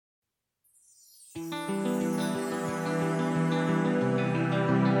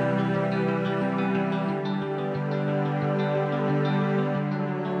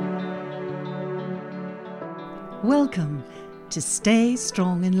Welcome to Stay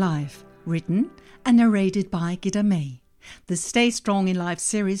Strong in Life, written and narrated by Gita May. The Stay Strong in Life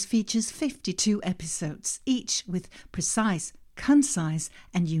series features 52 episodes, each with precise, concise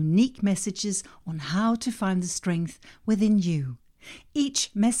and unique messages on how to find the strength within you.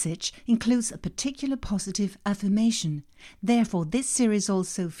 Each message includes a particular positive affirmation. Therefore, this series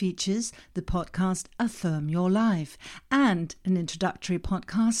also features the podcast Affirm Your Life and an introductory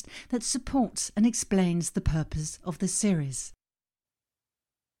podcast that supports and explains the purpose of the series.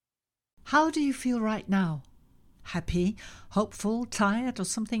 How do you feel right now? Happy, hopeful, tired, or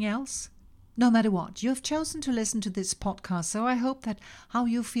something else? No matter what, you have chosen to listen to this podcast, so I hope that how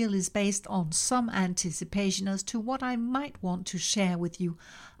you feel is based on some anticipation as to what I might want to share with you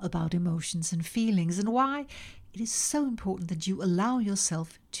about emotions and feelings and why it is so important that you allow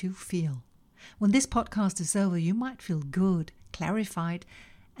yourself to feel. When this podcast is over, you might feel good, clarified,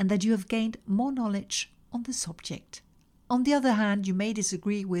 and that you have gained more knowledge on the subject. On the other hand, you may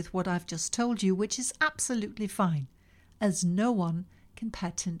disagree with what I've just told you, which is absolutely fine, as no one can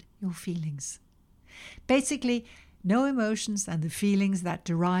patent your feelings. Basically, no emotions and the feelings that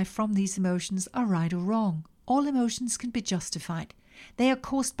derive from these emotions are right or wrong. All emotions can be justified. They are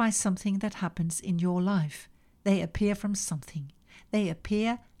caused by something that happens in your life. They appear from something. They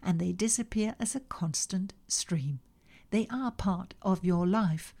appear and they disappear as a constant stream. They are part of your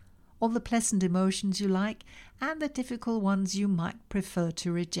life. All the pleasant emotions you like and the difficult ones you might prefer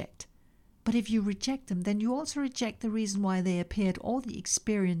to reject. But if you reject them, then you also reject the reason why they appeared, all the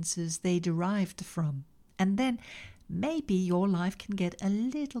experiences they derived from. And then maybe your life can get a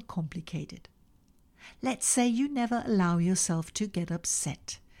little complicated. Let's say you never allow yourself to get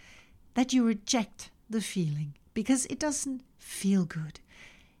upset, that you reject the feeling because it doesn't feel good.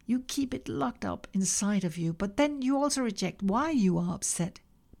 You keep it locked up inside of you, but then you also reject why you are upset.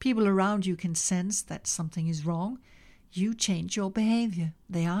 People around you can sense that something is wrong. You change your behavior.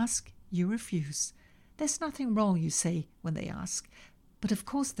 They ask, you refuse. There's nothing wrong, you say, when they ask. But of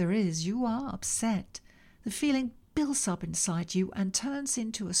course there is. You are upset. The feeling builds up inside you and turns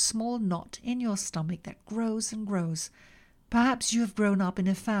into a small knot in your stomach that grows and grows. Perhaps you have grown up in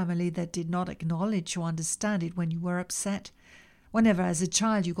a family that did not acknowledge or understand it when you were upset. Whenever as a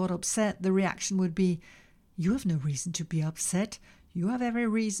child you got upset, the reaction would be, you have no reason to be upset. You have every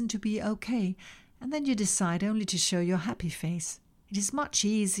reason to be okay. And then you decide only to show your happy face. It is much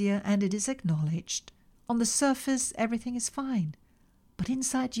easier and it is acknowledged. On the surface, everything is fine. But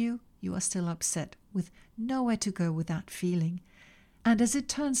inside you, you are still upset, with nowhere to go with that feeling. And as it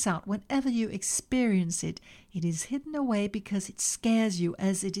turns out, whenever you experience it, it is hidden away because it scares you,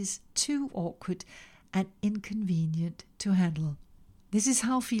 as it is too awkward and inconvenient to handle. This is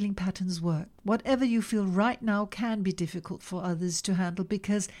how feeling patterns work. Whatever you feel right now can be difficult for others to handle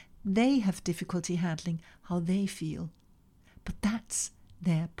because they have difficulty handling how they feel. But that's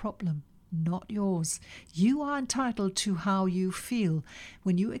their problem, not yours. You are entitled to how you feel.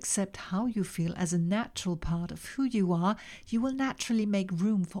 When you accept how you feel as a natural part of who you are, you will naturally make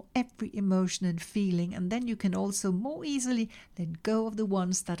room for every emotion and feeling, and then you can also more easily let go of the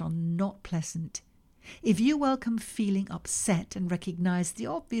ones that are not pleasant. If you welcome feeling upset and recognize the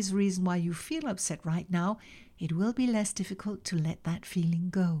obvious reason why you feel upset right now, it will be less difficult to let that feeling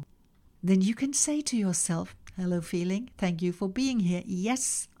go. Then you can say to yourself, hello feeling, thank you for being here.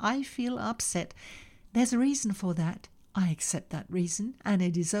 Yes, I feel upset. There's a reason for that. I accept that reason, and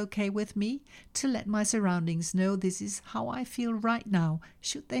it is okay with me to let my surroundings know this is how I feel right now,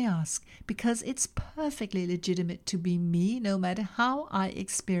 should they ask, because it's perfectly legitimate to be me no matter how I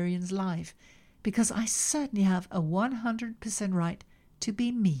experience life, because I certainly have a 100% right to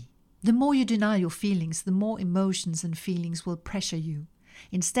be me. The more you deny your feelings, the more emotions and feelings will pressure you.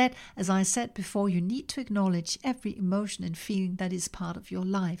 Instead, as I said before, you need to acknowledge every emotion and feeling that is part of your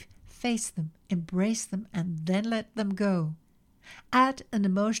life. Face them, embrace them, and then let them go. At an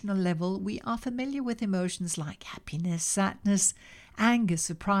emotional level, we are familiar with emotions like happiness, sadness, anger,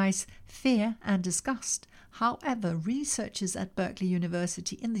 surprise, fear, and disgust. However, researchers at Berkeley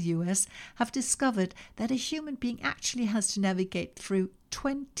University in the US have discovered that a human being actually has to navigate through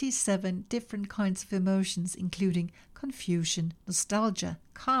 27 different kinds of emotions, including confusion, nostalgia,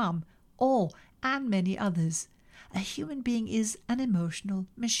 calm, awe, and many others. A human being is an emotional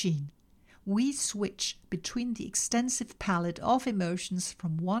machine. We switch between the extensive palette of emotions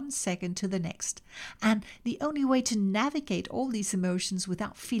from one second to the next, and the only way to navigate all these emotions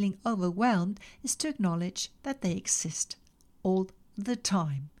without feeling overwhelmed is to acknowledge that they exist all the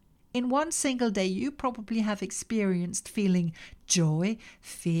time. In one single day, you probably have experienced feeling joy,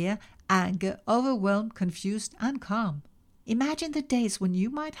 fear, anger, overwhelmed, confused, and calm. Imagine the days when you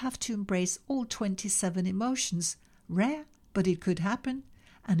might have to embrace all 27 emotions. Rare, but it could happen.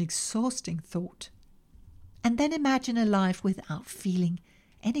 An exhausting thought. And then imagine a life without feeling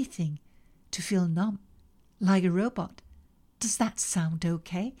anything, to feel numb, like a robot. Does that sound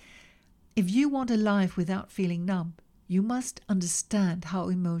okay? If you want a life without feeling numb, you must understand how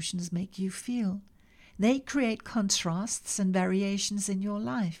emotions make you feel. They create contrasts and variations in your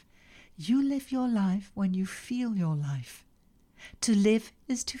life. You live your life when you feel your life. To live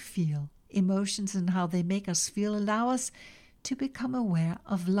is to feel. Emotions and how they make us feel allow us to become aware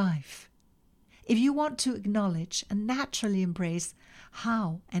of life. If you want to acknowledge and naturally embrace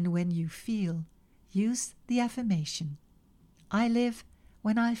how and when you feel, use the affirmation, I live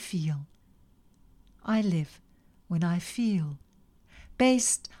when I feel. I live when I feel.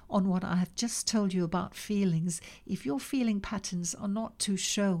 Based on what I have just told you about feelings, if your feeling patterns are not to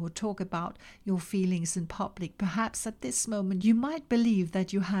show or talk about your feelings in public, perhaps at this moment you might believe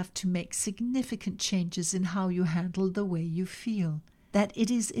that you have to make significant changes in how you handle the way you feel, that it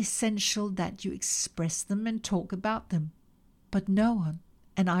is essential that you express them and talk about them. But no one,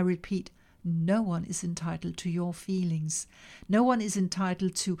 and I repeat, no one is entitled to your feelings. No one is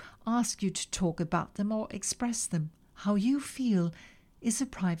entitled to ask you to talk about them or express them. How you feel is a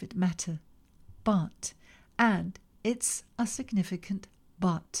private matter. But, and it's a significant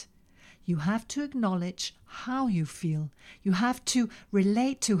but, you have to acknowledge how you feel. You have to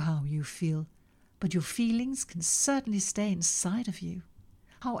relate to how you feel. But your feelings can certainly stay inside of you.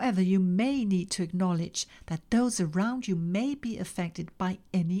 However, you may need to acknowledge that those around you may be affected by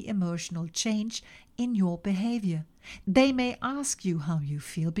any emotional change in your behavior. They may ask you how you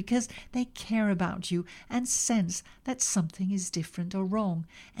feel because they care about you and sense that something is different or wrong,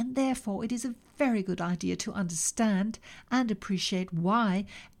 and therefore it is a very good idea to understand and appreciate why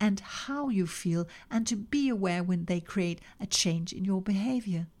and how you feel, and to be aware when they create a change in your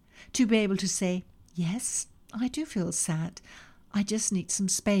behavior. To be able to say, yes, I do feel sad. I just need some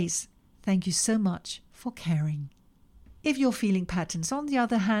space. Thank you so much for caring. If your feeling patterns, on the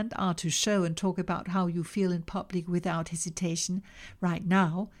other hand, are to show and talk about how you feel in public without hesitation right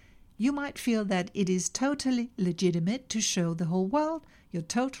now, you might feel that it is totally legitimate to show the whole world your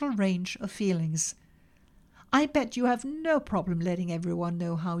total range of feelings. I bet you have no problem letting everyone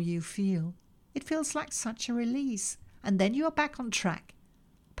know how you feel. It feels like such a release, and then you are back on track.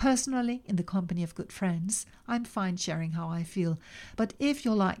 Personally, in the company of good friends, I'm fine sharing how I feel. But if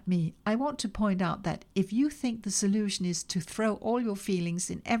you're like me, I want to point out that if you think the solution is to throw all your feelings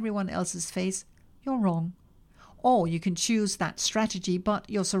in everyone else's face, you're wrong. Or you can choose that strategy, but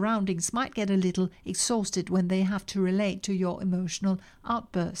your surroundings might get a little exhausted when they have to relate to your emotional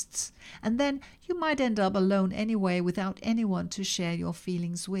outbursts. And then you might end up alone anyway without anyone to share your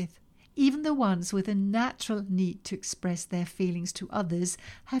feelings with. Even the ones with a natural need to express their feelings to others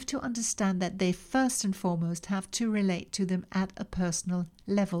have to understand that they first and foremost have to relate to them at a personal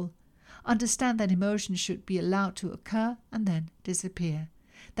level. Understand that emotions should be allowed to occur and then disappear.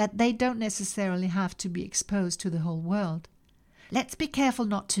 That they don't necessarily have to be exposed to the whole world. Let's be careful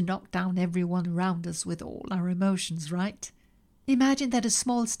not to knock down everyone around us with all our emotions, right? Imagine that a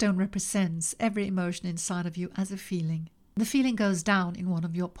small stone represents every emotion inside of you as a feeling. The feeling goes down in one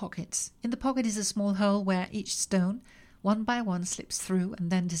of your pockets. In the pocket is a small hole where each stone, one by one, slips through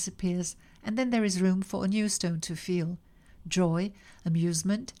and then disappears, and then there is room for a new stone to feel. Joy,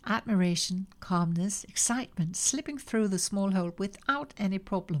 amusement, admiration, calmness, excitement, slipping through the small hole without any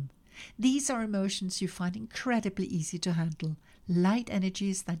problem. These are emotions you find incredibly easy to handle, light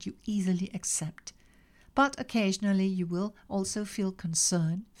energies that you easily accept. But occasionally you will also feel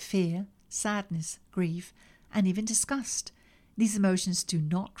concern, fear, sadness, grief, and even disgust. These emotions do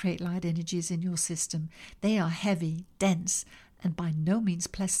not create light energies in your system. They are heavy, dense, and by no means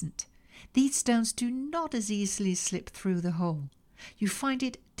pleasant. These stones do not as easily slip through the hole. You find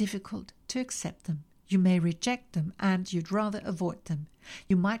it difficult to accept them. You may reject them, and you'd rather avoid them.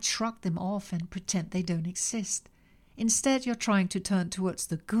 You might shrug them off and pretend they don't exist. Instead, you're trying to turn towards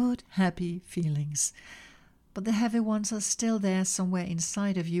the good, happy feelings. But the heavy ones are still there somewhere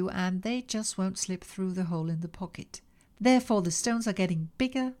inside of you, and they just won't slip through the hole in the pocket. Therefore, the stones are getting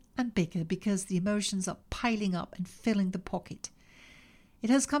bigger and bigger because the emotions are piling up and filling the pocket. It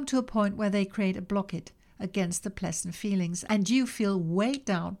has come to a point where they create a blockade against the pleasant feelings, and you feel weighed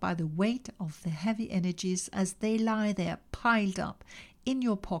down by the weight of the heavy energies as they lie there piled up in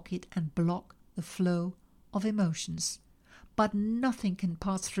your pocket and block the flow of emotions. But nothing can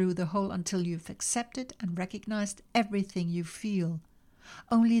pass through the hole until you've accepted and recognized everything you feel.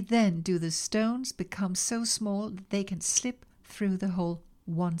 Only then do the stones become so small that they can slip through the hole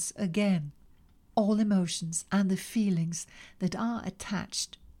once again. All emotions and the feelings that are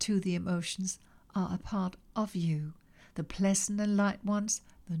attached to the emotions are a part of you. The pleasant and light ones,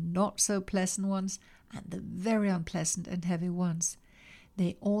 the not so pleasant ones, and the very unpleasant and heavy ones.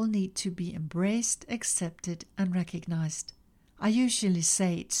 They all need to be embraced, accepted, and recognized. I usually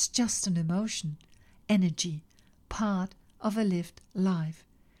say it's just an emotion, energy, part of a lived life.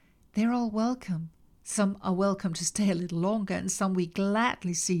 They're all welcome. Some are welcome to stay a little longer, and some we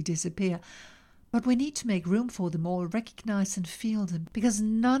gladly see disappear. But we need to make room for them all, recognize and feel them, because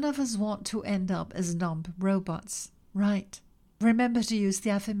none of us want to end up as numb robots. Right? Remember to use the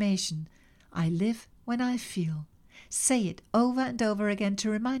affirmation, I live when I feel. Say it over and over again to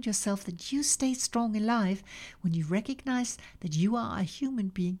remind yourself that you stay strong in life when you recognize that you are a human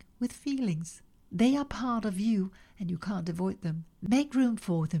being with feelings. They are part of you and you can't avoid them. Make room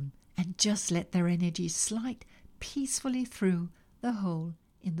for them and just let their energy slide peacefully through the hole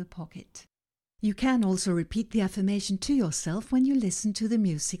in the pocket. You can also repeat the affirmation to yourself when you listen to the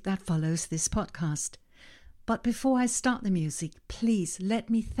music that follows this podcast. But before I start the music, please let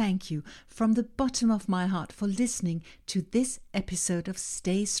me thank you from the bottom of my heart for listening to this episode of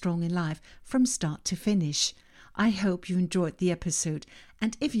Stay Strong in Life from start to finish. I hope you enjoyed the episode,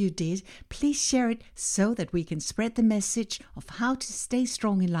 and if you did, please share it so that we can spread the message of how to stay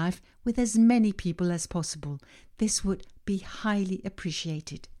strong in life with as many people as possible. This would be highly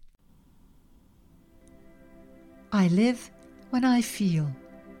appreciated. I live when I feel.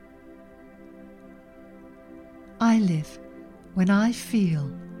 I live when I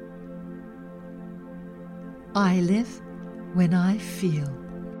feel. I live when I feel.